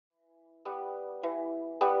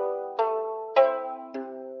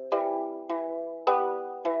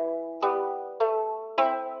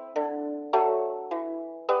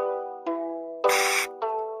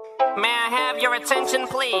your attention,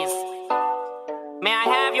 please? May I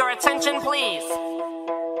have your attention, please?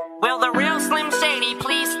 Will the real Slim Shady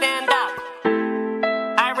please stand up?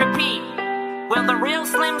 I repeat, will the real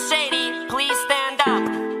Slim Shady please stand up?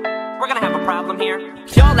 We're gonna have a problem here.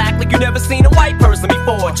 Y'all act like you never seen a white person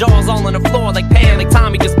before. Jaws all on the floor like Pam, like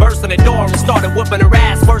Tommy just burst in the door and started whooping her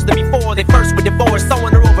ass worse than before. They first were divorced,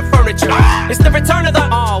 sewing her over furniture. It's the return of the...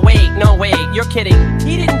 Oh, wait, no, wait, you're kidding.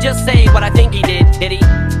 He didn't just say what I think he did he?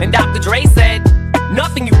 And Dr. Dre said,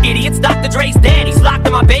 nothing, you idiots. Dr. Dre's dead, he's locked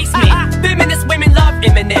in my basement. Feminist women love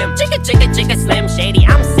Eminem. Chicka, chicka, chicka, Slim Shady,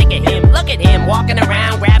 I'm sick of him. Look at him, walking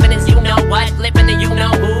around, grabbing his you-know-what, flipping the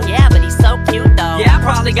you-know-who. Yeah, but he's so cute, though. Yeah, I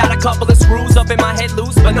probably got a couple of screws up in my head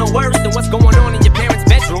loose, but no worse than what's going on in your parents'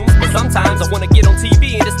 bedrooms. But sometimes I wanna get on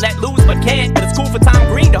TV and just let loose, but can't. But it's cool for Tom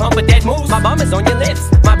Green to hump a dead moose. My bum is on your lips,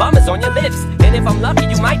 my bum is on your lips. And if I'm lucky,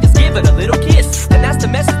 you might just give it a little kiss. And that's the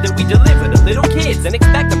message that we deliver to little kids, and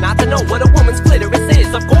expect them not to know what a woman's clitoris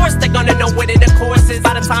is. Of course they're gonna know what in the course is.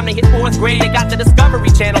 By the time they hit 4th grade, they got the Discovery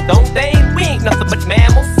Channel, don't they? We ain't nothing but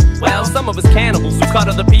mammals. Well, some of us cannibals who cut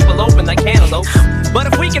other people open like cantaloupes. But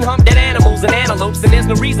if we can hump dead animals and antelopes, then there's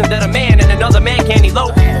no reason that a man and another man can't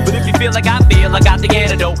elope. But if you feel like I feel, I got the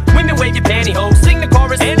antidote. Women wave your pantyhose, sing the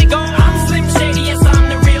chorus and it goes. I'm Slim Shady, yes I'm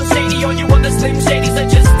the real Shady. All you other Slim Shadys are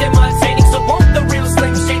just imitating. So won't the real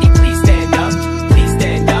Slim Shady please stand up? Please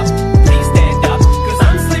stand up, please stand up. Cause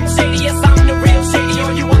I'm Slim Shady, yes I'm the real Shady.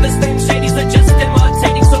 All you other Slim Shadys are just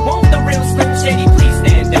imitating. So won't the real Slim Shady please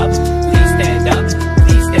stand up? Please stand up,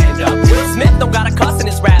 please stand up. Will Smith don't got a cuss in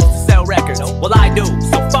his raps to sell records. Well I do,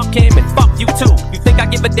 so fuck him and fuck you too. You think I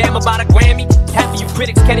give a damn about a Grammy? Half of you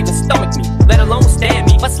critics can't even stomach me, let alone stand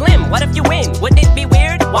me. But Slim, what if you win? Wouldn't it be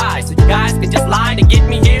weird? Why? So you guys can just lie to get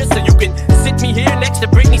me here, so you can sit me here next to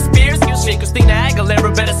Britney Spears. You shit, Christina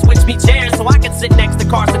Aguilera better switch me chairs so I can sit next to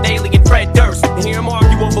Carson Daly and Fred Durst and hear them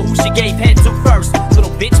argue over who she gave head to first.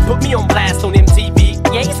 Little bitch put me on blast on MTV.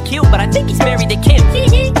 Yeah, he's cute, but I think he's married to Kim.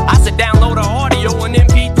 I should download her audio on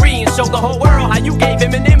MP3 and show the whole world how you gave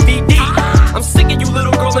him an MVD. I'm sick of you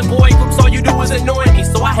little girl and boy groups, all you do is annoy me,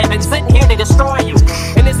 so I have been sitting here to destroy you.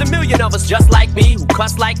 And there's a million of us just like me, who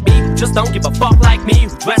cuss like me, who just don't give a fuck like me,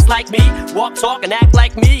 who dress like me, walk, talk, and act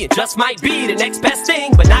like me. It just might be the next best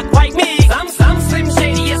thing, but not quite me. I'm Slim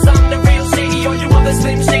Shady, yes I'm the real Shady. All you other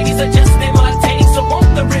Slim Shadys are just imitating. So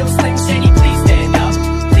won't the real Slim Shady please stand up?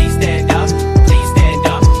 Please stand up, please stand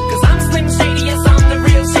up. Cause I'm Slim Shady, yes I'm the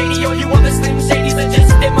real Shady. All you other Slim Shadys are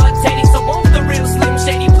just imitating. So won't the real Slim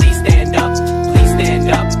Shady please stand up? Please stand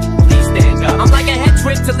up, please stand up. I'm like a head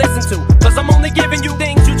trip to listen to, cause I'm only giving you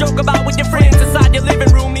things you joke about with your friends inside your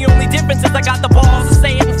living room. The only difference is I got the balls to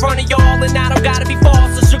say it in front of y'all, and I don't gotta be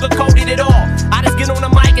false or sugar-coated at all. I just get on the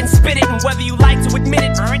mic and spit it, and whether you like to admit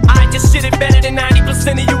it, I just shit it better than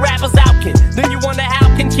 90% of you rappers out, kid. Then you wonder how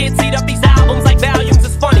can kids eat up these albums like volumes?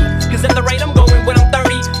 It's funny, cause at the rate I'm going when I'm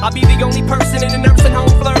 30, I'll be the only person in a nursing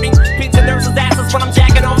home flirting, pinching nurses' asses when I'm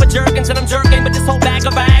jacking off of jerkins and I'm jerking, but this whole bag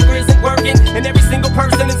of Viagra isn't working, and every single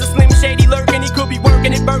person is a Slim Shady lurking. He could be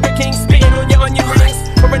working at Burger King, spitting on your onion rings,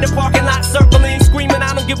 or in the parking lot circling, screaming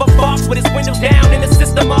I don't give a fuck with his windows down and the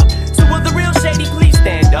system up. So will the real Shady please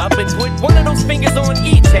stand up and put one of those fingers on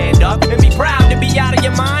each hand up and be proud to be out of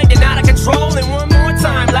your mind?